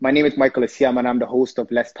My name is Michael Asiam, and I'm the host of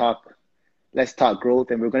Let's Talk Growth,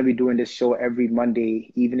 and we're going to be doing this show every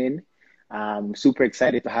Monday evening. Super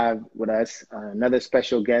excited to have with us another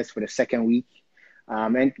special guest for the second week.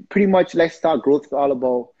 And pretty much Let's Talk Growth is all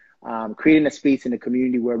about creating a space in the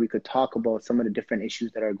community where we could talk about some of the different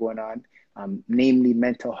issues that are going on, namely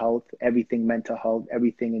mental health, everything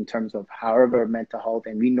in terms of however mental health.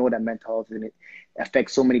 And we know that mental health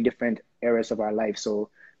affects so many different areas of our life. So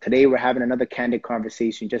today we're having another candid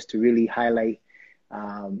conversation just to really highlight,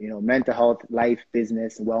 mental health, life,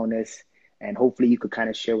 business, wellness, and hopefully you could kind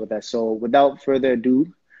of share with us. So without further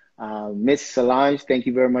ado, Miss Solange, thank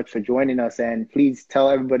you very much for joining us. And please tell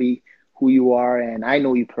everybody who you are. And I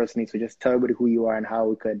know you personally, so just tell everybody who you are and how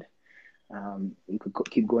we could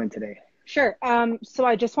keep going today. Sure. So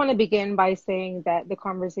I just want to begin by saying that the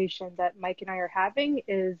conversation that Mike and I are having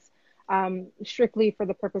is strictly for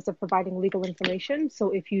the purpose of providing legal information. So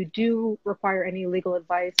if you do require any legal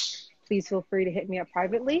advice, please feel free to hit me up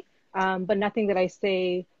privately. But nothing that I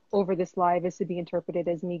say over this live is to be interpreted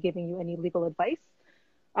as me giving you any legal advice.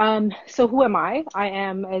 So who am I? I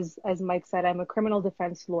am, as Mike said, I'm a criminal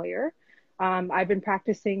defense lawyer. I've been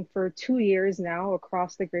practicing for 2 years now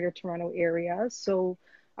across the Greater Toronto area. So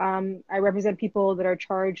I represent people that are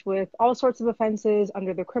charged with all sorts of offenses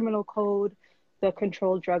under the Criminal Code, the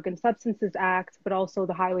Controlled Drug and Substances Act, but also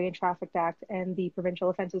the Highway and Traffic Act and the Provincial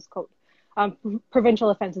Offenses Code, Provincial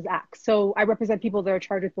Offenses Act. So I represent people that are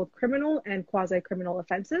charged with both criminal and quasi-criminal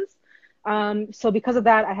offenses. So because of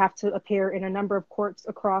that, I have to appear in a number of courts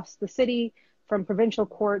across the city, from provincial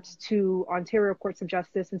courts to Ontario Courts of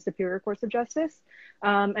Justice and Superior Courts of Justice.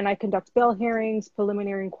 And I conduct bail hearings,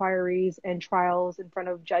 preliminary inquiries, and trials in front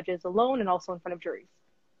of judges alone and also in front of juries.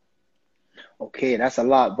 Okay, that's a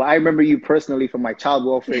lot. But I remember you personally from my child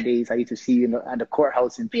welfare days. I used to see you at the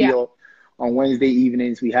courthouse in Peel on Wednesday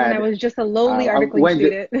evenings. We had. When I was just a lowly articling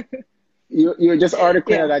student. You were just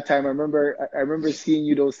articling at that time. I remember seeing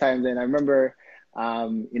you those times, and I remember,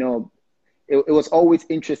 it was always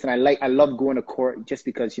interesting. I love going to court just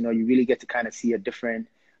because you really get to kind of see a different,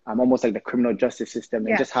 almost like the criminal justice system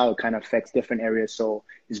and just how it kind of affects different areas. So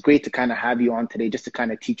it's great to kind of have you on today just to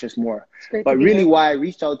kind of teach us more. But really, why I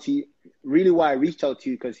reached out to you,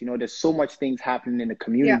 because there's so much things happening in the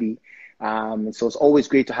community. And so it's always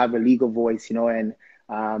great to have a legal voice, and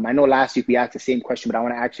I know last week we asked the same question, but I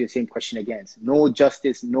want to ask you the same question again. No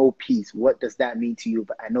justice, no peace. What does that mean to you?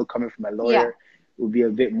 But I know coming from a lawyer, it would be a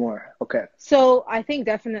bit more. Okay. So I think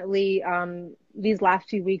definitely these last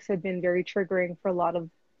few weeks have been very triggering for a lot of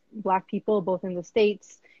Black people, both in the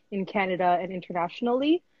States, in Canada, and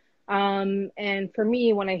internationally. And for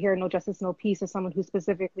me, when I hear no justice, no peace, as someone who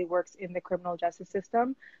specifically works in the criminal justice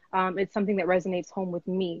system, it's something that resonates home with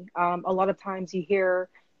me. A lot of times you hear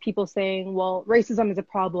people saying, well, racism is a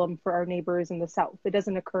problem for our neighbors in the South. It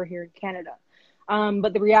doesn't occur here in Canada.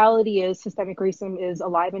 But the reality is systemic racism is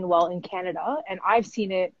alive and well in Canada. And I've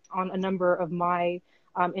seen it on a number of my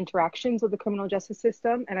interactions with the criminal justice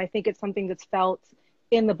system. And I think it's something that's felt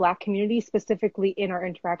in the Black community, specifically in our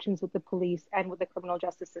interactions with the police and with the criminal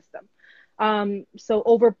justice system. So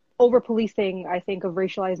over policing, I think, of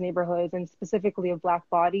racialized neighborhoods and specifically of Black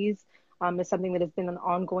bodies is something that has been an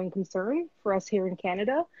ongoing concern for us here in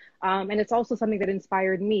Canada. And it's also something that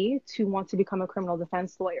inspired me to want to become a criminal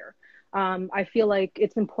defense lawyer. I feel like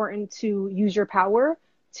it's important to use your power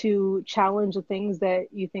to challenge the things that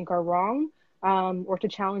you think are wrong, or to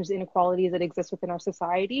challenge the inequalities that exist within our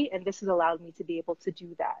society. And this has allowed me to be able to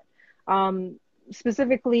do that.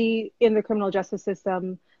 Specifically in the criminal justice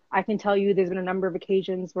system, I can tell you there's been a number of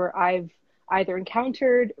occasions where I've either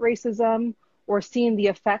encountered racism or seen the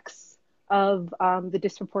effects of the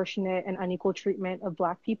disproportionate and unequal treatment of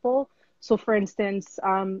Black people. So for instance,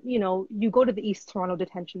 you go to the East Toronto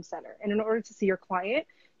Detention Center, and in order to see your client,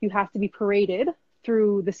 you have to be paraded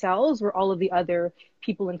through the cells where all of the other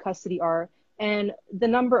people in custody are. And the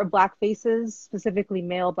number of Black faces, specifically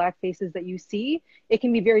male Black faces that you see, it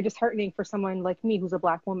can be very disheartening for someone like me, who's a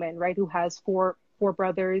Black woman, right, who has four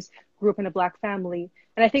brothers, grew up in a Black family.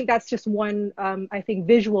 And I think that's just one,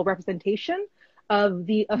 visual representation of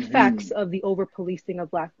the effects of the over-policing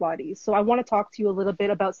of Black bodies. So I want to talk to you a little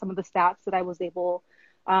bit about some of the stats that I was able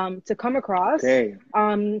to come across. Okay.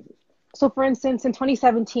 So for instance, in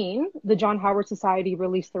 2017, the John Howard Society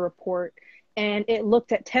released the report, and it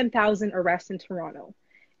looked at 10,000 arrests in Toronto.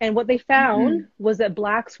 And what they found was that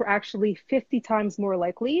Blacks were actually 50 times more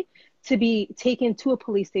likely to be taken to a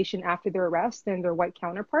police station after their arrest than their white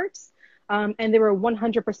counterparts. And they were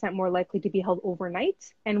 100% more likely to be held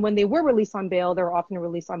overnight. And when they were released on bail, they were often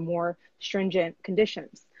released on more stringent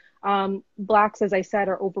conditions. Blacks, as I said,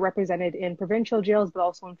 are overrepresented in provincial jails, but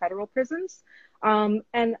also in federal prisons.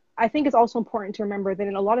 And I think it's also important to remember that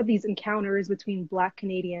in a lot of these encounters between Black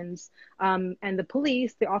Canadians and the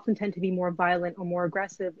police, they often tend to be more violent or more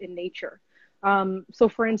aggressive in nature. So,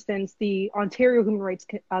 for instance, the Ontario Human Rights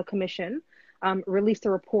Commission released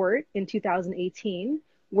a report in 2018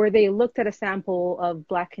 where they looked at a sample of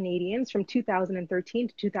Black Canadians from 2013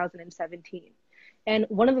 to 2017. And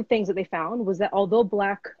one of the things that they found was that although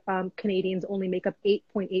Black Canadians only make up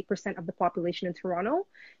 8.8% of the population in Toronto,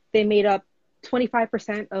 they made up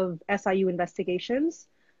 25% of SIU investigations.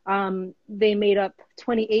 They made up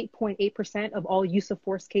 28.8% of all use of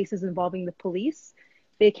force cases involving the police.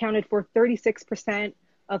 They accounted for 36%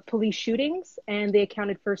 of police shootings, and they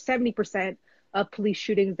accounted for 70% of police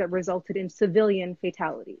shootings that resulted in civilian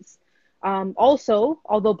fatalities. Also,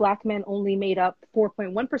 although Black men only made up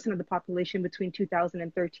 4.1% of the population between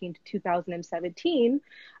 2013 to 2017,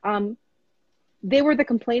 they were the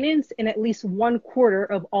complainants in at least 1/4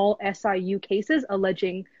 of all SIU cases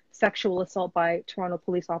alleging sexual assault by Toronto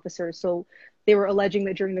police officers. So they were alleging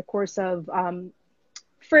that during the course of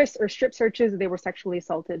frisks or strip searches, they were sexually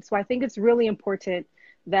assaulted. So I think it's really important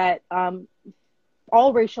that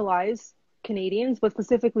all racialized Canadians, but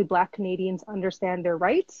specifically Black Canadians, understand their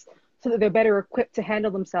rights so that they're better equipped to handle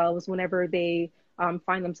themselves whenever they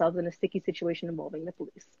find themselves in a sticky situation involving the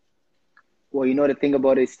police. Well, you know, the thing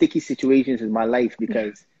about it, sticky situations is my life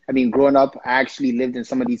because, I mean, growing up, I actually lived in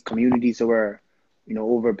some of these communities that were, you know,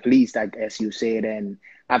 over policed, I guess you say it. And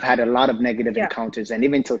I've had a lot of negative encounters. And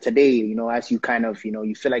even till today, you know, as you kind of, you know,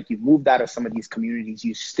 you feel like you've moved out of some of these communities,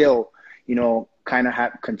 you still, you know, kind of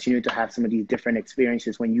continue to have some of these different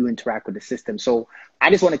experiences when you interact with the system. So I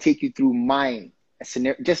just want to take you through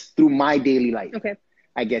just through my daily life,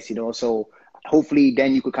 I guess, you know, so hopefully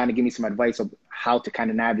then you could kind of give me some advice of how to kind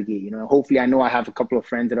of navigate, you know. Hopefully, I know I have a couple of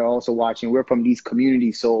friends that are also watching. We're from these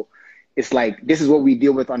communities, so it's like this is what we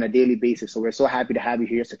deal with on a daily basis. So we're so happy to have you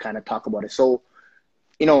here to kind of talk about it. So,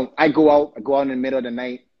 you know, I go out in the middle of the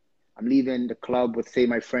night. I'm leaving the club with, say,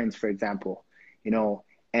 my friends, for example, you know,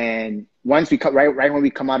 and once we come right when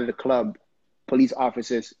we come out of the club, police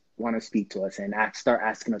officers want to speak to us and start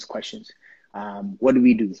asking us questions. What do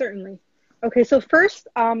we do? Certainly. Okay, so first,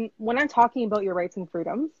 when I'm talking about your rights and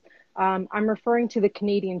freedoms, I'm referring to the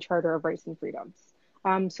Canadian Charter of Rights and Freedoms.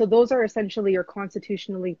 So those are essentially your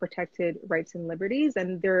constitutionally protected rights and liberties,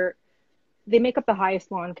 and they make up the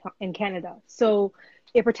highest law in Canada. So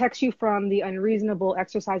it protects you from the unreasonable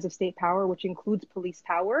exercise of state power, which includes police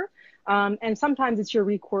power. And sometimes it's your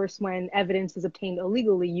recourse when evidence is obtained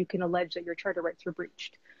illegally, you can allege that your charter rights were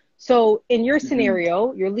breached. So in your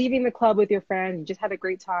scenario, you're leaving the club with your friends, you just had a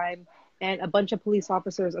great time, and a bunch of police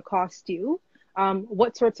officers accost you.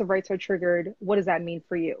 What sorts of rights are triggered? What does that mean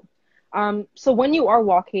for you? So when you are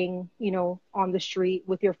walking, you know, on the street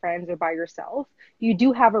with your friends or by yourself, you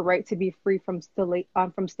do have a right to be free from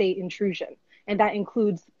state intrusion. And that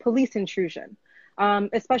includes police intrusion,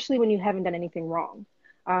 especially when you haven't done anything wrong.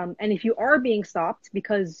 And if you are being stopped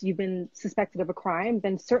because you've been suspected of a crime,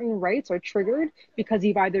 then certain rights are triggered because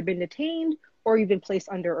you've either been detained or you've been placed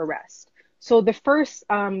under arrest. So the first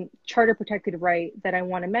charter protected right that I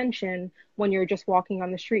want to mention when you're just walking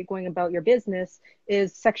on the street going about your business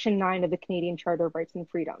is Section 9 of the Canadian Charter of Rights and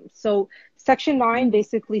Freedoms. So Section 9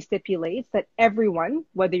 basically stipulates that everyone,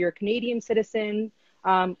 whether you're a Canadian citizen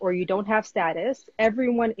or you don't have status,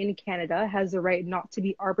 everyone in Canada has the right not to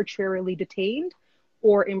be arbitrarily detained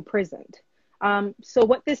or imprisoned. So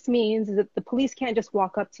what this means is that the police can't just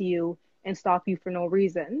walk up to you and stop you for no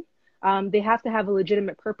reason. They have to have a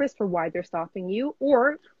legitimate purpose for why they're stopping you,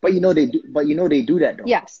 or. But you know they do. But you know they do that, though.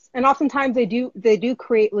 Yes, and oftentimes they do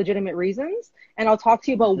create legitimate reasons, and I'll talk to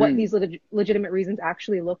you about what these legitimate reasons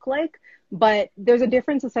actually look like. But there's a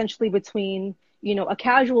difference essentially between, you know, a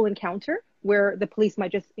casual encounter where the police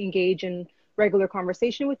might just engage in regular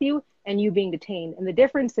conversation with you and you being detained. And the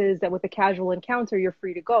difference is that with a casual encounter, you're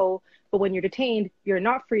free to go. But when you're detained, you're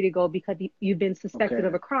not free to go because you've been suspected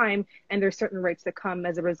of a crime, and there's certain rights that come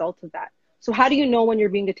as a result of that. So how do you know when you're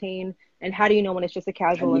being detained, and how do you know when it's just a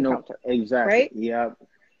casual encounter? Exactly. Right? Yeah.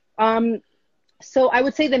 So I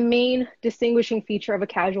would say the main distinguishing feature of a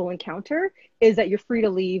casual encounter is that you're free to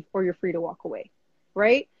leave or you're free to walk away,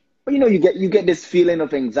 right? But you know, you get this feeling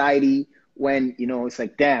of anxiety when, you know, it's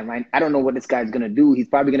like, damn, I don't know what this guy's going to do. He's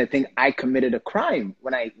probably going to think I committed a crime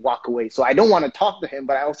when I walk away. So I don't want to talk to him,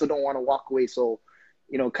 but I also don't want to walk away. So,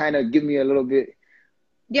 you know, kind of give me a little bit.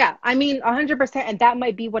 Yeah, I mean, 100%. And that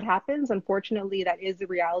might be what happens. Unfortunately, that is the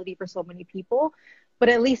reality for so many people. But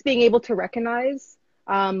at least being able to recognize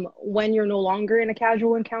when you're no longer in a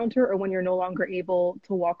casual encounter or when you're no longer able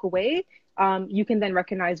to walk away you can then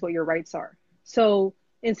recognize what your rights are. So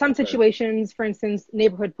in some Okay. situations, for instance,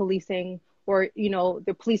 neighborhood policing, or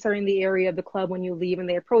the police are in the area of the club when you leave and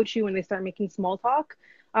they approach you and they start making small talk.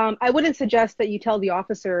 I wouldn't suggest that you tell the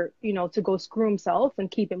officer, to go screw himself and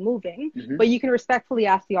keep it moving, Mm-hmm. but you can respectfully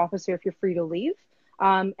ask the officer if you're free to leave.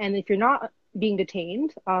 And if you're not being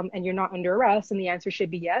detained, and you're not under arrest, and the answer should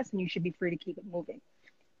be yes, and you should be free to keep it moving.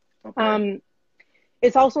 Okay. Um,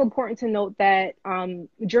 it's also important to note that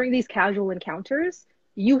during these casual encounters,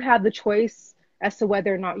 you have the choice as to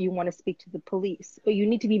whether or not you want to speak to the police, but you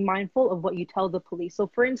need to be mindful of what you tell the police. So,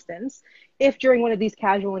 for instance, if during one of these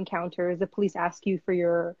casual encounters, the police ask you for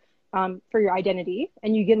your identity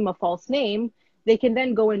and you give them a false name, they can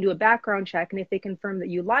then go and do a background check, and if they confirm that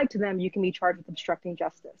you lied to them, you can be charged with obstructing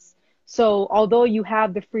justice. So, although you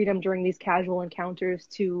have the freedom during these casual encounters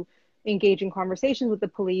to engage in conversations with the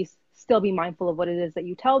police, still be mindful of what it is that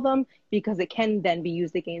you tell them, because it can then be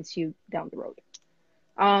used against you down the road.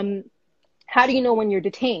 Um, how do you know when you're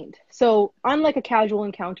detained? So, unlike a casual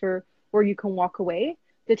encounter where you can walk away,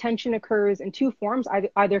 detention occurs in two forms,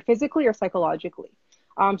 either physically or psychologically.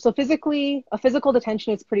 So, physically, a physical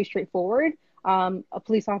detention is pretty straightforward. A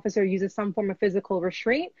police officer uses some form of physical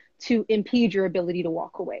restraint to impede your ability to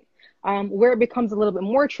walk away. Where it becomes a little bit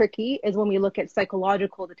more tricky is when we look at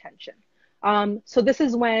psychological detention. So this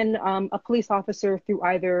is when a police officer, through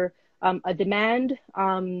either a demand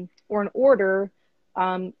or an order,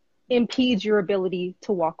 um, impedes your ability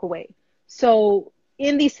to walk away. So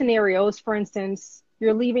in these scenarios, for instance,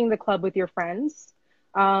 you're leaving the club with your friends,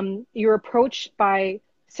 you're approached by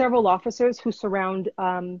several officers who surround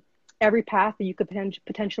every path that you could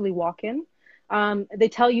potentially walk in. They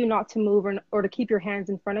tell you not to move, or to keep your hands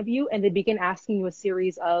in front of you, and they begin asking you a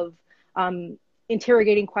series of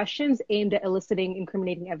interrogating questions aimed at eliciting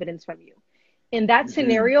incriminating evidence from you. In that Mm-hmm.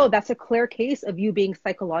 scenario, that's a clear case of you being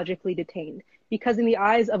psychologically detained, because in the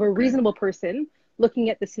eyes of a Okay. reasonable person looking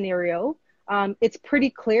at the scenario, it's pretty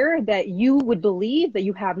clear that you would believe that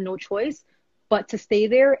you have no choice but to stay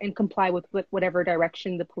there and comply with whatever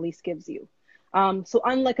direction the police gives you. So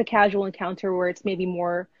unlike a casual encounter where it's maybe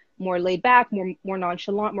more laid back, more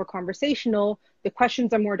nonchalant, more conversational, the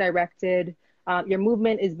questions are more directed. Your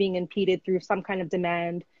movement is being impeded through some kind of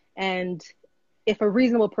demand, and if a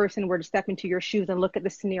reasonable person were to step into your shoes and look at the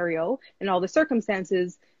scenario and all the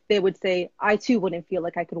circumstances, they would say, I too wouldn't feel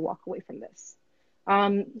like I could walk away from this.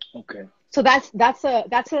 Um, Okay. so that's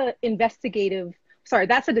a investigative, sorry,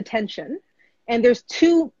 that's a detention. And there's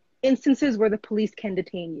two instances where the police can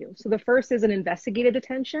detain you. So the first is an investigative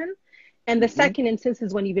detention, and the Mm-hmm. second instance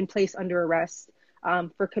is when you've been placed under arrest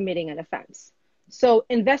for committing an offense. So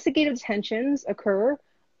investigative detentions occur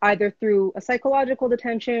either through a psychological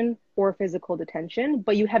detention or physical detention,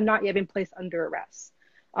 but you have not yet been placed under arrest.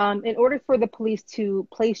 In order for the police to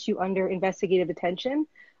place you under investigative detention,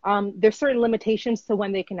 there's certain limitations to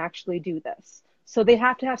when they can actually do this. So they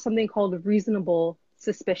have to have something called reasonable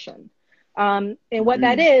suspicion. And what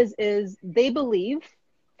that Mm-hmm. is they believe,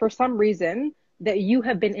 for some reason, that you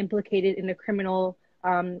have been implicated in a criminal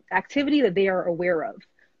activity that they are aware of.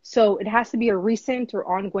 So it has to be a recent or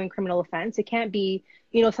ongoing criminal offense. It can't be,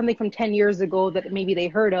 something from 10 years ago that maybe they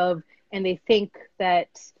heard of and they think that,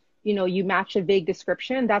 you match a vague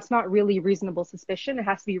description. That's not really reasonable suspicion. It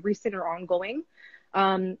has to be recent or ongoing.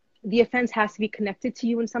 The offense has to be connected to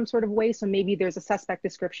you in some sort of way. So maybe there's a suspect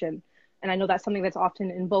description. And I know that's something that's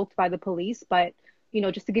often invoked by the police, but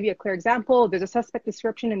just to give you a clear example, there's a suspect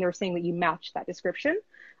description and they're saying that you match that description.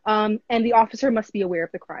 And the officer must be aware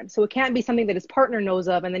of the crime. So it can't be something that his partner knows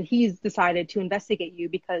of and then he's decided to investigate you,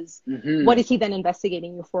 because what Mm-hmm. is he then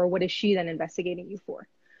investigating you for? What is she then investigating you for?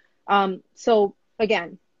 So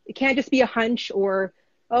again, it can't just be a hunch or,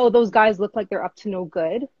 oh, those guys look like they're up to no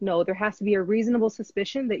good. No, there has to be a reasonable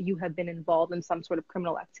suspicion that you have been involved in some sort of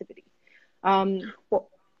criminal activity. Um, Well,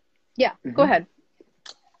 yeah, go mm-hmm. ahead.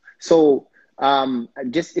 So,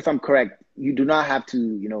 just if I'm correct, you do not have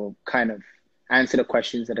to, kind of answer the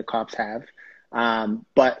questions that the cops have.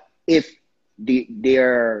 But if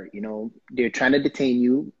they're, they're trying to detain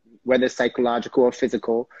you, whether psychological or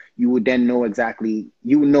physical, you know exactly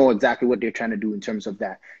what they're trying to do in terms of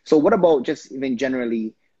that. So what about just even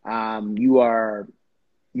generally,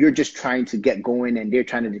 you're just trying to get going and they're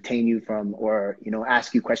trying to detain you from, or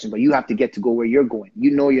ask you questions, but you have to get to go where you're going.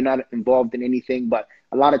 You're not involved in anything, but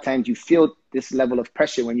a lot of times you feel this level of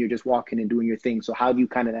pressure when you're just walking and doing your thing. So how do you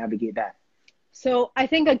kind of navigate that? So I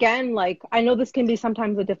think, again, like, I know this can be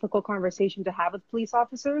sometimes a difficult conversation to have with police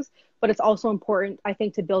officers, but it's also important, I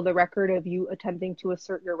think, to build a record of you attempting to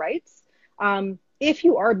assert your rights. If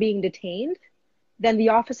you are being detained, then the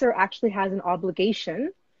officer actually has an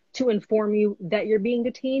obligation to inform you that you're being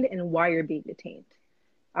detained and why you're being detained.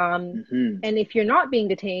 Mm-hmm. And if you're not being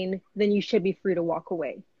detained, then you should be free to walk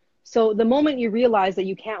away. So the moment you realize that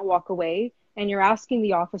you can't walk away and you're asking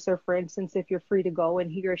the officer, for instance, if you're free to go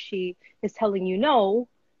and he or she is telling you no,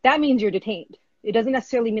 that means you're detained. It doesn't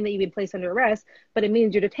necessarily mean that you've been placed under arrest, but it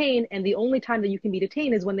means you're detained. And the only time that you can be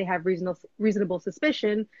detained is when they have reasonable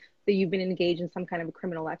suspicion that you've been engaged in some kind of a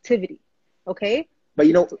criminal activity. Okay? But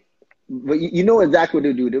you know exactly what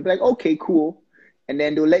they'll do. They'll be like, okay, cool. And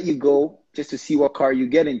then they'll let you go just to see what car you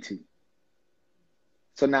get into.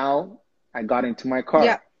 So now I got into my car.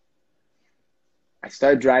 Yeah. I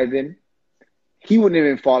start driving. He wouldn't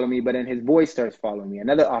even follow me, but then his boy starts following me.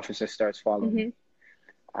 Another officer starts following me.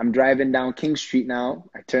 I'm driving down King Street now.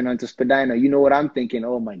 I turn onto Spadina. You know what I'm thinking?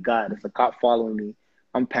 Oh my God, it's a cop following me.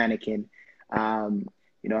 I'm panicking. I'm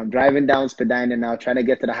driving down Spadina now, trying to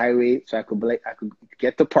get to the highway so I could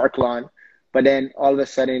get to Park Lawn. But then all of a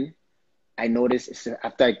sudden, I notice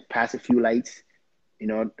after I pass a few lights,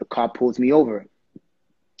 the cop pulls me over.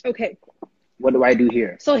 Okay. What do I do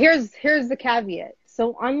here? So here's the caveat.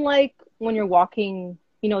 So unlike when you're walking,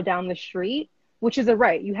 down the street, which is a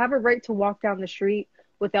right, you have a right to walk down the street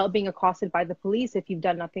without being accosted by the police if you've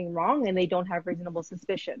done nothing wrong and they don't have reasonable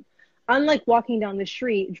suspicion. Unlike walking down the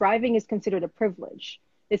street, driving is considered a privilege.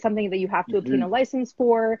 It's something that you have to obtain a license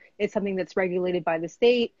for. It's something that's regulated by the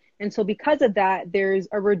state. And so because of that, there's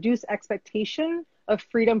a reduced expectation of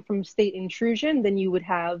freedom from state intrusion than you would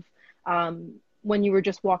have when you were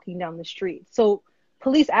just walking down the street. So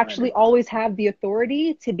police actually always have the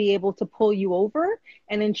authority to be able to pull you over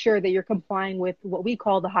and ensure that you're complying with what we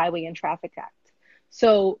call the Highway and Traffic Act.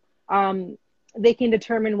 So they can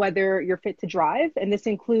determine whether you're fit to drive, and this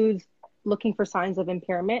includes looking for signs of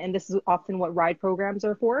impairment, and this is often what ride programs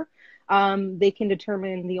are for. They can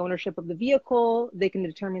determine the ownership of the vehicle. They can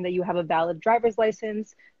determine that you have a valid driver's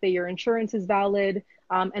license, that your insurance is valid.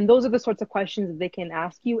 And those are the sorts of questions that they can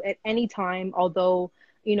ask you at any time, although,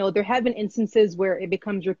 there have been instances where it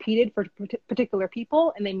becomes repeated for particular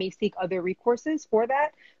people and they may seek other recourses for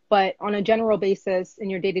that. But on a general basis in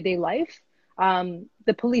your day-to-day life,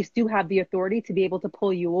 the police do have the authority to be able to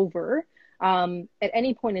pull you over at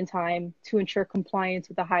any point in time to ensure compliance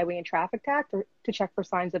with the Highway and Traffic Act or to check for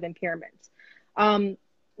signs of impairment.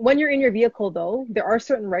 When you're in your vehicle, though, there are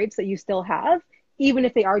certain rights that you still have, even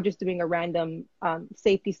if they are just doing a random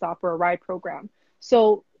safety stop or a ride program.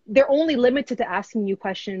 So they're only limited to asking you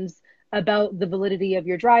questions about the validity of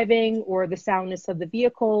your driving or the soundness of the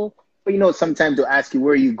vehicle. But sometimes they'll ask you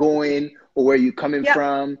where you going or where you coming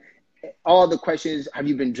from. All the questions, have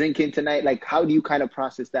you been drinking tonight? Like, how do you kind of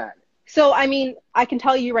process that? So, I can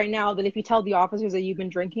tell you right now that if you tell the officers that you've been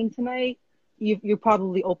drinking tonight, you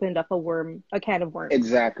probably opened up a can of worms.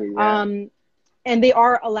 Exactly. Yeah. And they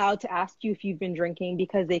are allowed to ask you if you've been drinking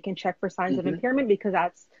because they can check for signs of impairment because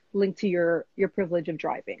that's linked to your privilege of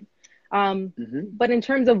driving. But in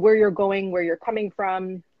terms of where you're going, where you're coming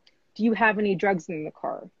from, do you have any drugs in the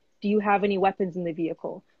car? Do you have any weapons in the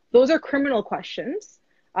vehicle? Those are criminal questions.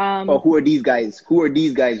 Who are these guys? Who are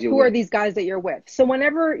these guys you're with? Who are these guys that you're with? So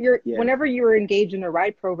whenever you're engaged in a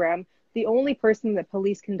ride program, the only person that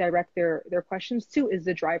police can direct their questions to is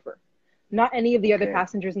the driver, not any of the other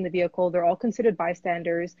passengers in the vehicle. They're all considered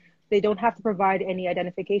bystanders. They don't have to provide any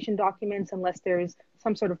identification documents unless there's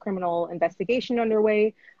some sort of criminal investigation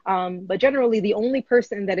underway. But generally, the only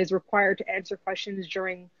person that is required to answer questions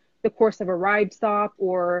during the course of a ride stop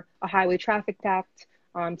or a Highway Traffic Act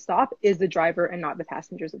stop is the driver and not the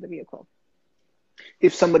passengers of the vehicle.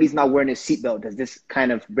 If somebody's not wearing a seatbelt, does this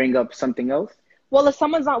kind of bring up something else? Well, if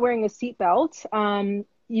someone's not wearing a seatbelt,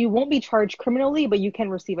 you won't be charged criminally, but you can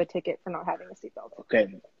receive a ticket for not having a seatbelt.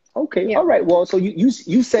 Okay. Yeah. All right. Well, so you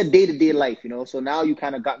said day-to-day life, so now you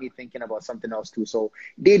kind of got me thinking about something else too. So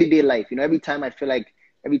day-to-day life, every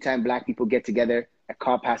time Black people get together, a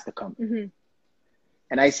cop has to come.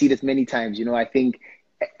 And I see this many times, I think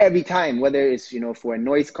every time, whether it's, for a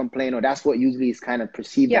noise complaint or that's what usually is kind of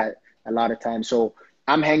perceived at a lot of times. So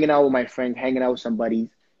I'm hanging out with my friends, hanging out with some buddies,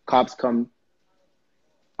 cops come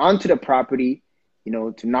onto the property,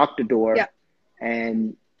 to knock the door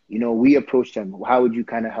and, we approach them. How would you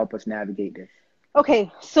kind of help us navigate this?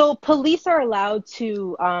 Okay. So police are allowed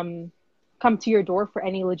to come to your door for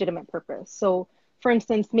any legitimate purpose. So for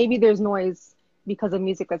instance, maybe there's noise because of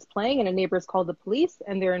music that's playing and a neighbor's called the police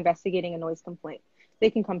and they're investigating a noise complaint. They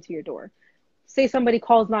can come to your door. Say somebody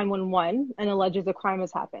calls 911 and alleges a crime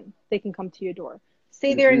has happened. They can come to your door.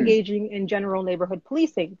 Say they're engaging in general neighborhood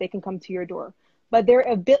policing. They can come to your door. But their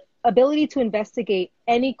ability to investigate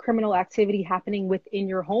any criminal activity happening within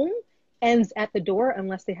your home ends at the door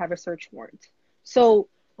unless they have a search warrant. So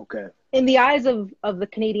Okay. In the eyes of the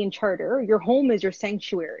Canadian Charter, your home is your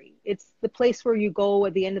sanctuary. It's the place where you go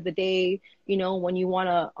at the end of the day, you know, when you want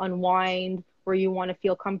to unwind, where you want to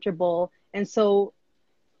feel comfortable. And so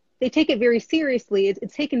they take it very seriously.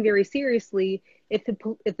 It's taken very seriously if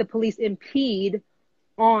the police impede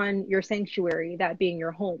on your sanctuary, that being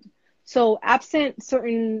your home. So absent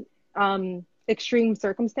certain extreme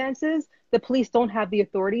circumstances, the police don't have the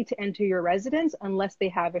authority to enter your residence unless they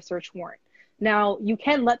have a search warrant. Now, you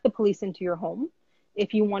can let the police into your home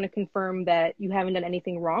if you want to confirm that you haven't done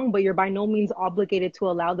anything wrong, but you're by no means obligated to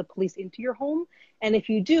allow the police into your home. And if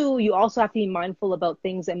you do, you also have to be mindful about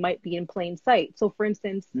things that might be in plain sight. So for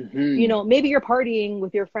instance, you Mm-hmm. know, maybe you're partying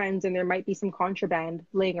with your friends and there might be some contraband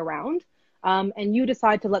laying around. And you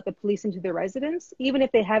decide to let the police into their residence, even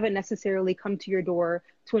if they haven't necessarily come to your door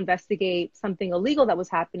to investigate something illegal that was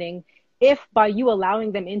happening. If by you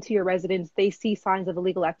allowing them into your residence, they see signs of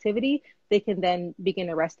illegal activity, they can then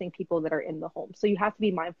begin arresting people that are in the home. So you have to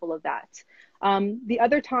be mindful of that. The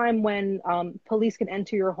other time when police can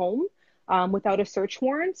enter your home without a search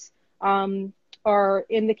warrant are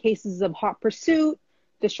in the cases of hot pursuit,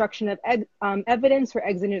 destruction of evidence, or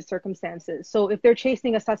exigent circumstances. So if they're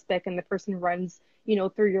chasing a suspect and the person runs, you know,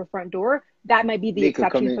 through your front door, that might be the They could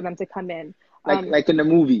come exception for in them to come in. like in the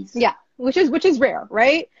movies. Yeah, which is rare,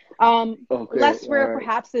 right? Okay. Less All rare right.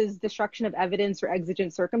 perhaps is destruction of evidence or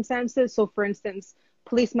exigent circumstances. So for instance,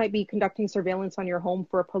 police might be conducting surveillance on your home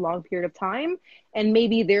for a prolonged period of time, and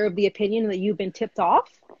maybe they're of the opinion that you've been tipped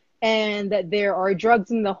off and that there are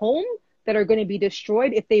drugs in the home that are going to be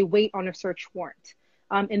destroyed if they wait on a search warrant.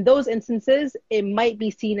 In those instances, it might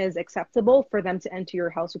be seen as acceptable for them to enter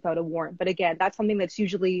your house without a warrant. But again, that's something that's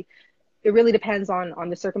usually, it really depends on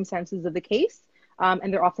the circumstances of the case,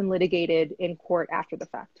 and they're often litigated in court after the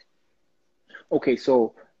fact. Okay.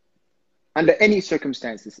 So under any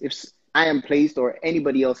circumstances, if I am placed or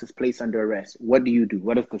anybody else is placed under arrest, what do you do?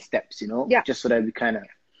 What are the steps, Yeah. just so that we kind of,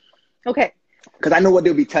 Okay. because I know what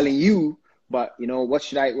they'll be telling you, but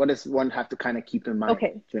what does one have to kind of keep in mind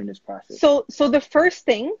Okay. during this process? So the first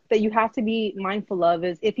thing that you have to be mindful of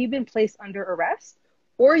is if you've been placed under arrest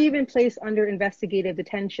or you've been placed under investigative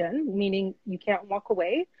detention, meaning you can't walk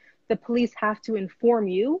away, the police have to inform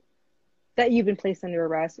you that you've been placed under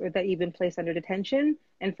arrest or that you've been placed under detention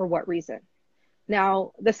and for what reason.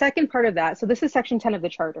 Now, the second part of that, so this is section 10 of the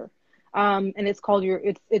charter, and it's called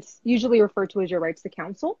it's usually referred to as your rights to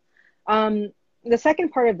counsel. The second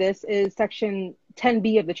part of this is section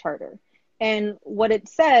 10B of the charter. And what it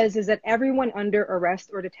says is that everyone under arrest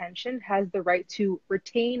or detention has the right to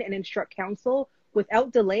retain and instruct counsel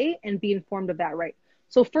without delay and be informed of that right.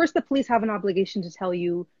 So first, the police have an obligation to tell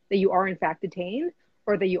you that you are in fact detained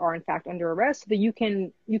or that you are in fact under arrest, so that you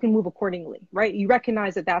can move accordingly, right? You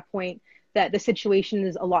recognize at that point that the situation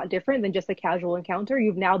is a lot different than just a casual encounter.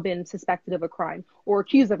 You've now been suspected of a crime or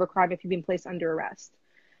accused of a crime if you've been placed under arrest.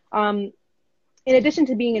 In addition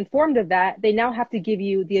to being informed of that, they now have to give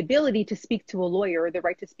you the ability to speak to a lawyer, the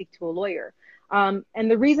right to speak to a lawyer. And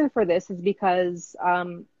the reason for this is because,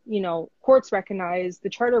 courts recognize, the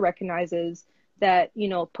charter recognizes that,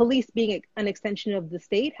 police being an extension of the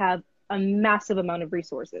state have a massive amount of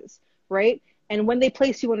resources, right? And when they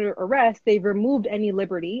place you under arrest, they've removed any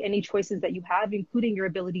liberty, any choices that you have, including your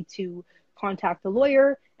ability to contact a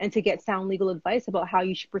lawyer and to get sound legal advice about how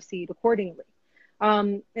you should proceed accordingly.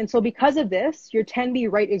 And so because of this, your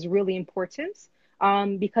 10B right is really important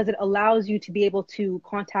because it allows you to be able to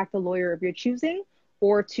contact a lawyer of your choosing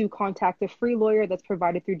or to contact a free lawyer that's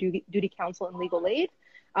provided through duty counsel and legal aid,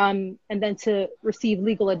 and then to receive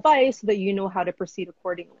legal advice so that you know how to proceed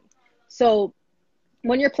accordingly. So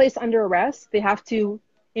when you're placed under arrest, they have to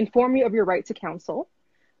inform you of your right to counsel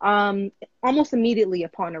almost immediately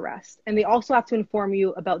upon arrest. And they also have to inform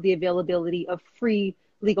you about the availability of free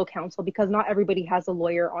legal counsel because not everybody has a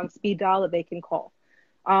lawyer on speed dial that they can call.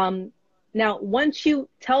 Now, once you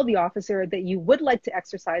tell the officer that you would like to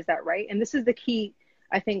exercise that right, and this is the key,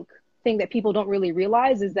 I think, thing that people don't really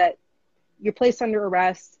realize is that you're placed under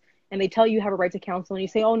arrest and they tell you you have a right to counsel and you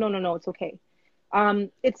say, oh, no, it's okay.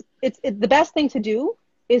 It's the best thing to do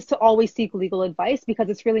is to always seek legal advice because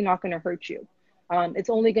it's really not going to hurt you. It's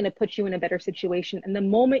only going to put you in a better situation. And the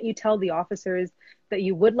moment you tell the officers that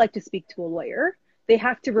you would like to speak to a lawyer, they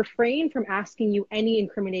have to refrain from asking you any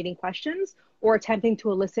incriminating questions or attempting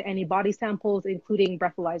to elicit any body samples, including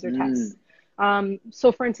breathalyzer tests.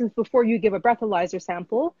 So for instance, before you give a breathalyzer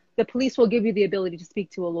sample, the police will give you the ability to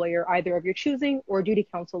speak to a lawyer, either of your choosing or a duty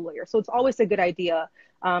counsel lawyer. So it's always a good idea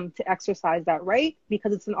to exercise that right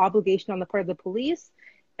because it's an obligation on the part of the police.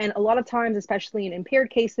 And a lot of times, especially in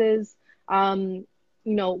impaired cases,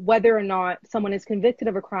 whether or not someone is convicted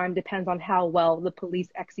of a crime depends on how well the police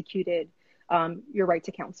executed your right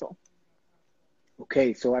to counsel.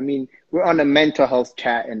 Okay, so I mean, we're on a mental health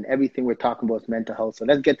chat and everything we're talking about is mental health. So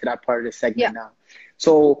let's get to that part of the Yeah. segment now.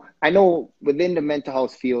 So I know within the mental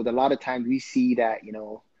health field, a lot of times we see that,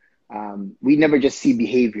 we never just see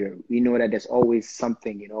behavior. We know that there's always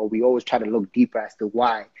something, we always try to look deeper as to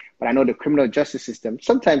why. But I know the criminal justice system,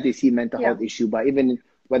 sometimes they see mental Yeah. health issue, but even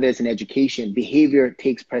whether it's in education, behavior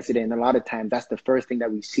takes precedent. And a lot of times that's the first thing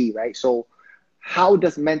that we see, right? So how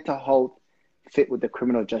does mental health fit with the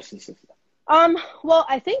criminal justice system? Well,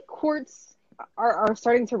 I think courts are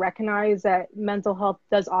starting to recognize that mental health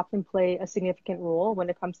does often play a significant role when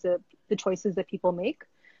it comes to the choices that people make,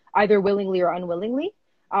 either willingly or unwillingly.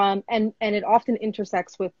 And it often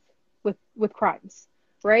intersects with crimes,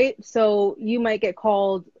 right? So you might get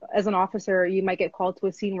called as an officer, you might get called to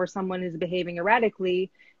a scene where someone is behaving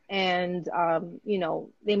erratically, and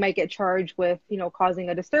they might get charged with causing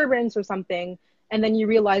a disturbance or something, and then you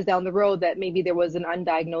realize down the road that maybe there was an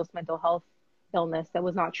undiagnosed mental health illness that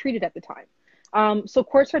was not treated at the time. So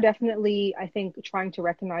courts are definitely, I think, trying to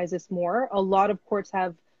recognize this more. A lot of courts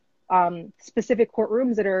have specific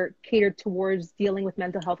courtrooms that are catered towards dealing with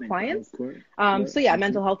mental health clients. So yeah,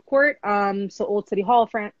 mental health court. So Old City Hall,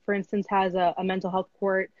 for instance, has a mental health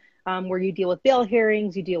court where you deal with bail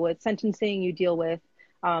hearings, you deal with sentencing, you deal with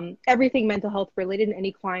everything mental health related, and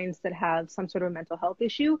any clients that have some sort of mental health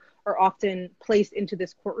issue are often placed into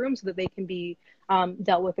this courtroom so that they can be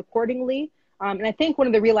dealt with accordingly. And I think one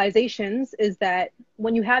of the realizations is that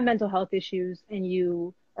when you have mental health issues and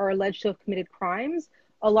you are alleged to have committed crimes,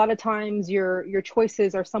 a lot of times your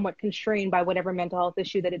choices are somewhat constrained by whatever mental health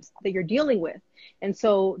issue that you're dealing with. And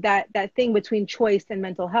so that thing between choice and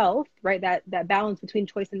mental health, right? That balance between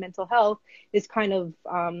choice and mental health is kind of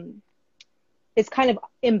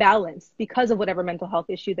imbalanced because of whatever mental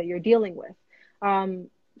health issue that you're dealing with.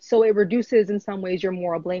 So it reduces in some ways your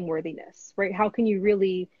moral blameworthiness, right? How can you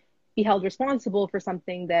really be held responsible for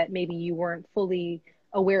something that maybe you weren't fully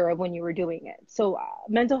aware of when you were doing it? So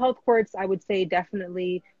mental health courts, I would say,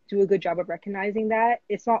 definitely do a good job of recognizing that.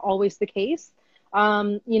 It's not always the case,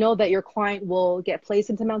 that your client will get placed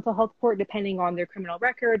into mental health court depending on their criminal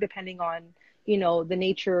record, depending on, the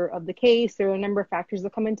nature of the case. There are a number of factors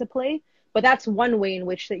that come into play, but that's one way in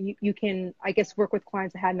which that you can, I guess, work with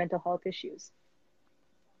clients that had mental health issues.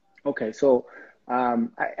 Okay, so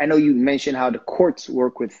I know you mentioned how the courts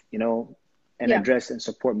work with, and address and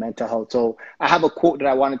support mental health. So I have a quote that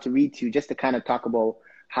I wanted to read to you just to kind of talk about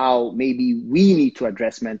how maybe we need to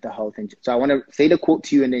address mental health. And so I want to say the quote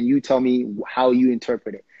to you, and then you tell me how you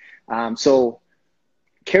interpret it. So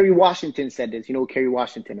Kerry Washington said this, Kerry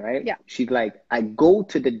Washington, right? Yeah. She's like, I go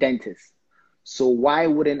to the dentist, so why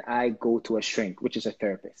wouldn't I go to a shrink, which is a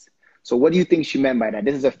therapist? So what do you think she meant by that?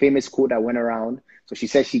 This is a famous quote that went around. So she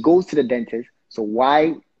says she goes to the dentist, so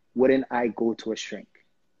why wouldn't I go to a shrink?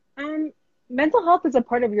 Mental health is a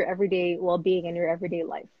part of your everyday well-being and your everyday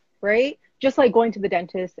life, right? Just like going to the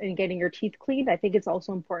dentist and getting your teeth cleaned, I think it's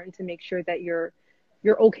also important to make sure that you're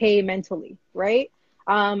okay mentally, right?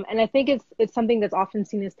 And I think it's something that's often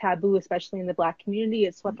seen as taboo, especially in the Black community.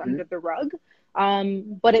 It's swept under the rug.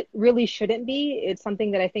 But it really shouldn't be. It's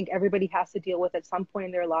something that I think everybody has to deal with at some point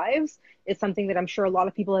in their lives. It's something that I'm sure a lot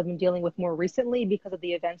of people have been dealing with more recently because of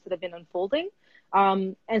the events that have been unfolding.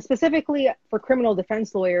 And specifically for criminal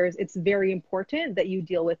defense lawyers, it's very important that you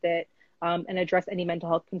deal with it and address any mental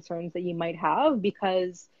health concerns that you might have,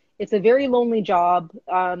 because it's a very lonely job.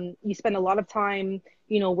 You spend a lot of time,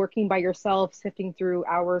 working by yourself, sifting through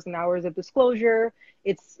hours and hours of disclosure.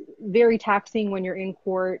 It's very taxing when you're in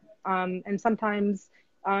court. And sometimes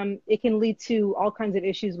it can lead to all kinds of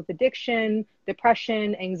issues with addiction,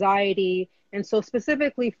 depression, anxiety. And so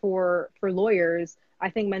specifically for lawyers, I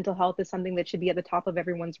think mental health is something that should be at the top of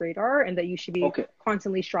everyone's radar and that you should be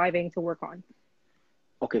constantly striving to work on.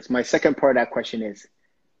 Okay, so my second part of that question is,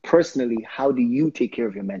 personally, how do you take care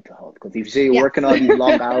of your mental health? Because if you say you're working all these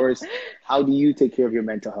long hours, how do you take care of your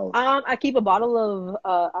mental health? I keep a bottle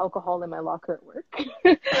of alcohol in my locker at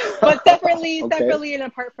work. But separately and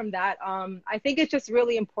apart from that, I think it's just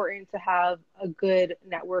really important to have a good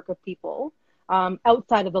network of people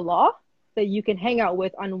outside of the law that you can hang out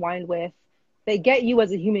with, unwind with, they get you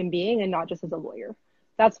as a human being and not just as a lawyer.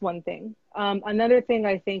 That's one thing. Another thing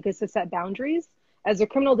I think is to set boundaries. As a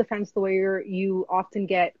criminal defense lawyer, you often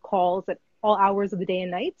get calls at all hours of the day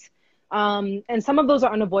and night. And some of those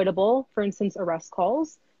are unavoidable, for instance, arrest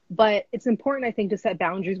calls. But it's important, I think, to set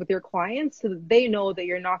boundaries with your clients so that they know that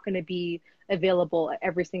you're not going to be available at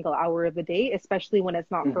every single hour of the day, especially when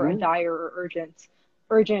it's not for a dire or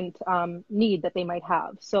urgent need that they might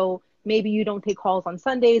have. So maybe you don't take calls on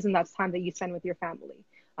Sundays and that's time that you spend with your family.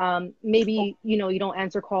 Maybe, you know, you don't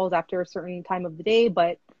answer calls after a certain time of the day,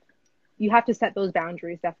 but you have to set those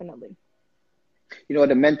boundaries, definitely. You know,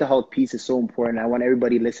 the mental health piece is so important. I want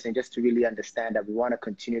everybody listening just to really understand that we want to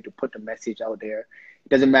continue to put the message out there. It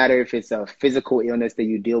doesn't matter if it's a physical illness that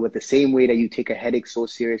you deal with the same way that you take a headache so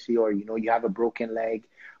seriously, or, you know, you have a broken leg,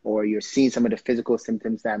 or you're seeing some of the physical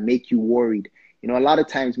symptoms that make you worried. You know, a lot of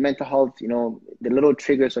times mental health, you know, the little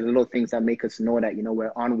triggers or the little things that make us know that, you know,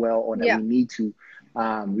 we're unwell or that Yeah, we need to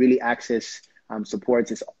really access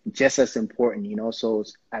supports is just as important, you know. So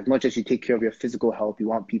as much as you take care of your physical health, you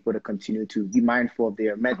want people to continue to be mindful of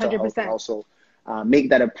their mental health and 100%. also make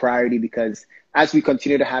that a priority, because as we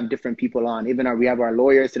continue to have different people on, even we have our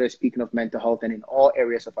lawyers that are speaking of mental health, and in all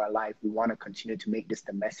areas of our life, we want to continue to make this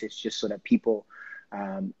the message just so that people,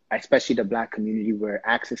 especially the Black community, were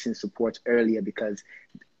accessing supports earlier, because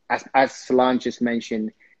as Solange just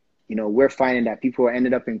mentioned, you know, we're finding that people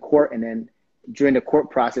ended up in court, and then during the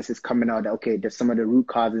court process is coming out that, okay, there's some of the root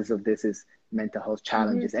causes of this is mental health Hmm.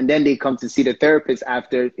 challenges. And then they come to see the therapist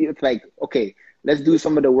after. It's like, okay, let's do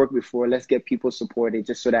some of the work before. Let's get people supported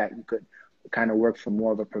just so that you could kind of work from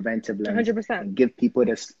more of a preventive lens 100%. and give people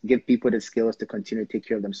the skills to continue to take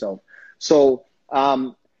care of themselves. So,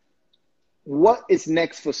 what is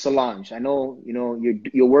next for Solange? I know, you know,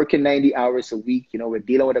 you're working 90 hours a week. You know, we're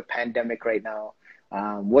dealing with a pandemic right now.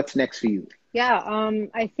 What's next for you? Yeah,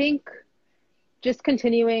 I think just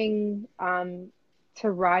continuing to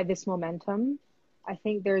ride this momentum. I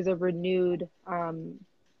think there's a renewed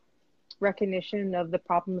recognition of the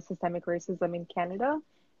problem of systemic racism in Canada,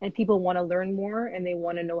 and people want to learn more and they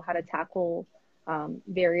want to know how to tackle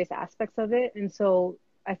various aspects of it. And so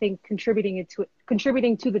I think contributing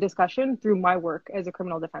to the discussion through my work as a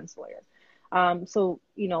criminal defense lawyer. So,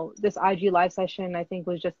 you know, this IG live session, I think,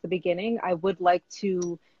 was just the beginning. I would like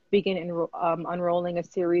to begin unrolling a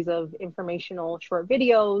series of informational short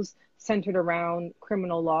videos centered around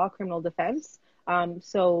criminal law, criminal defense.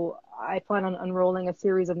 So I plan on unrolling a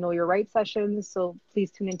series of Know Your Rights sessions. So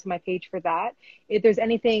please tune into my page for that. If there's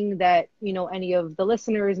anything that, you know, any of the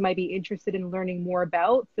listeners might be interested in learning more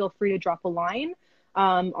about, feel free to drop a line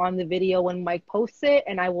on the video when Mike posts it,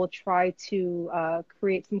 and I will try to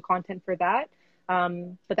create some content for that.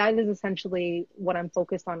 But that is essentially what I'm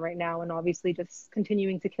focused on right now, and obviously just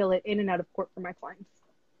continuing to kill it in and out of court for my clients.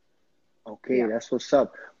 Okay, Yeah. that's what's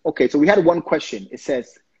up. Okay, so we had one question. It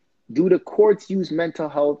says, do the courts use mental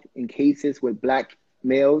health in cases with Black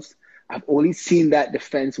males? I've only seen that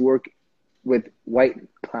defense work with white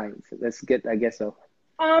clients. Let's get, I guess so.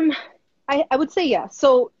 Um, I would say yes.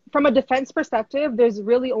 So from a defense perspective, there's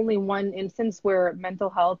really only one instance where mental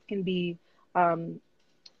health can be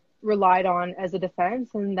relied on as a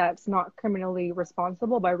defense, and that's not criminally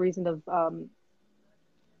responsible by reason of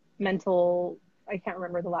mental, I can't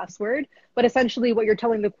remember the last word, but essentially what you're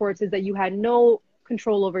telling the courts is that you had no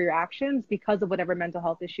control over your actions because of whatever mental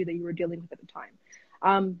health issue that you were dealing with at the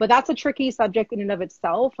time. But that's a tricky subject in and of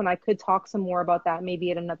itself, and I could talk some more about that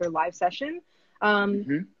maybe at another live session,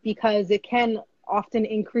 because it can often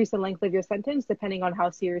increase the length of your sentence depending on how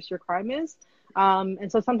serious your crime is.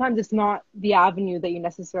 And so sometimes it's not the avenue that you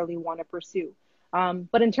necessarily want to pursue.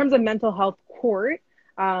 But in terms of mental health court,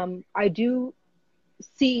 I do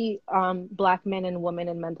see Black men and women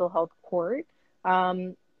in mental health court.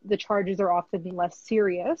 The charges are often less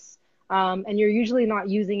serious. And you're usually not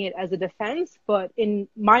using it as a defense, but in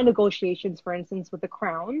my negotiations, for instance, with the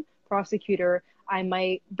Crown prosecutor, I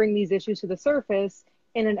might bring these issues to the surface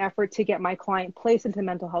in an effort to get my client placed into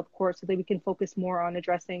mental health court so that we can focus more on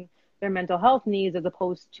addressing their mental health needs as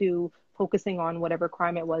opposed to focusing on whatever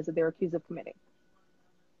crime it was that they're accused of committing.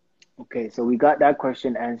 Okay, so we got that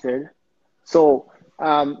question answered. So,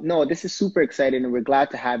 no, this is super exciting, and we're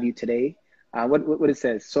glad to have you today. What it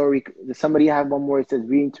says? Sorry, does somebody have one more? It says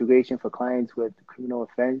reintegration for clients with criminal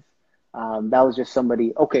offense. That was just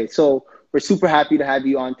somebody. Okay, so we're super happy to have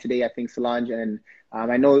you on today. I think Solange, and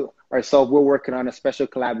I know ourselves, we're working on a special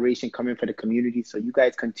collaboration coming for the community. So you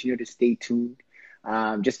guys continue to stay tuned.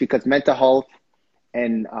 Just because mental health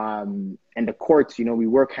and the courts, you know, we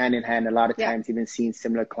work hand in hand a lot of Yeah. times, even seeing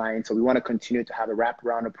similar clients. So we want to continue to have a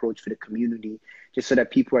wraparound approach for the community, just so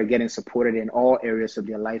that people are getting supported in all areas of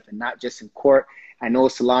their life and not just in court. I know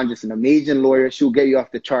Solange is an amazing lawyer. She'll get you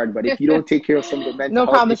off the chart, but if you don't take care of some of the mental No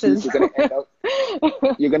health promises. issues, you're gonna end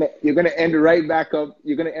up you're gonna end right back up.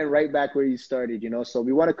 You're gonna end right back where you started, you know. So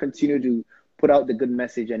we want to continue to put out the good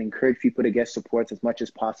message and encourage people to get supports as much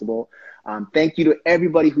as possible. Thank you to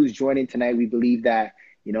everybody who's joining tonight. We believe that,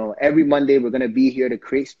 you know, every Monday we're going to be here to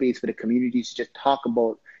create space for the communities to just talk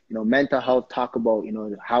about, mental health, talk about,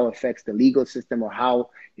 how it affects the legal system, or how,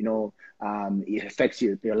 it affects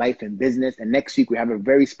your life and business. And next week we have a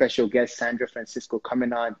very special guest, Sandra Francisco,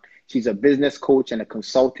 coming on. She's a business coach and a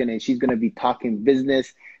consultant, and she's going to be talking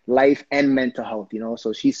business, life, and mental health,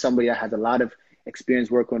 So she's somebody that has a lot of experience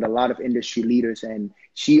working with a lot of industry leaders, and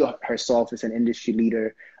she herself is an industry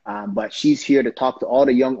leader. But she's here to talk to all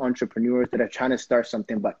the young entrepreneurs that are trying to start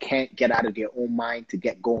something but can't get out of their own mind to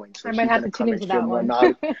get going. So I might have to tune into that one.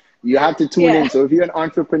 You have to tune in. So if you're an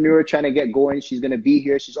entrepreneur trying to get going, she's going to be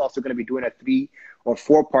here. She's also going to be doing a 3 or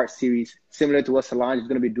 4-part series similar to what Solange is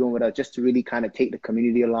going to be doing with us, just to really kind of take the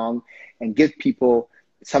community along and give people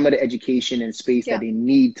some of the education and space that they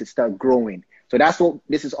need to start growing. So that's what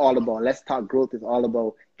this is all about. Let's Talk Growth is all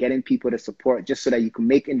about getting people to support, just so that you can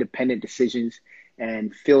make independent decisions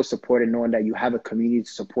and feel supported, knowing that you have a community to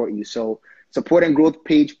support you. So Support and Growth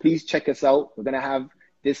page, please check us out. We're going to have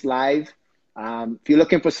this live. If you're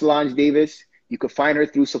looking for Solange Davis, you can find her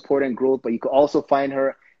through Support and Growth, but you can also find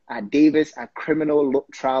her at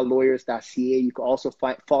davis@criminaltriallawyers.ca. You can also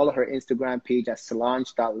follow her Instagram page at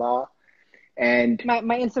solange.law. And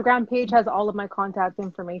my Instagram page has all of my contact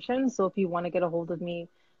information. So if you want to get a hold of me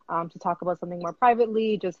to talk about something more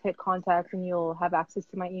privately, just hit contact and you'll have access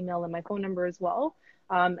to my email and my phone number as well.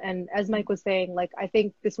 And as Mike was saying, I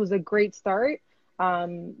think this was a great start.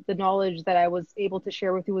 The knowledge that I was able to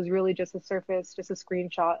share with you was really just a surface, just a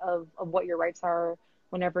screenshot of what your rights are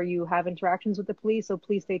whenever you have interactions with the police. So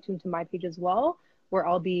please stay tuned to my page as well, where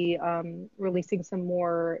I'll be releasing some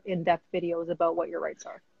more in-depth videos about what your rights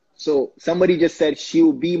are. So somebody just said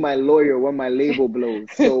she'll be my lawyer when my label blows.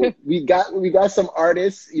 So we got some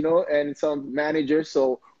artists, and some managers.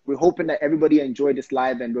 So we're hoping that everybody enjoyed this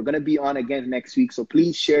live, and we're going to be on again next week. So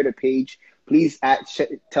please share the page. Please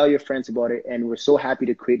tell your friends about it. And we're so happy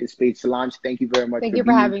to create this page. Solange, thank you very much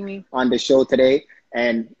for having me on the show today.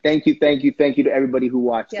 And thank you to everybody who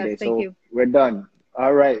watched today. Thank you. We're done.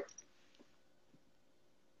 All right.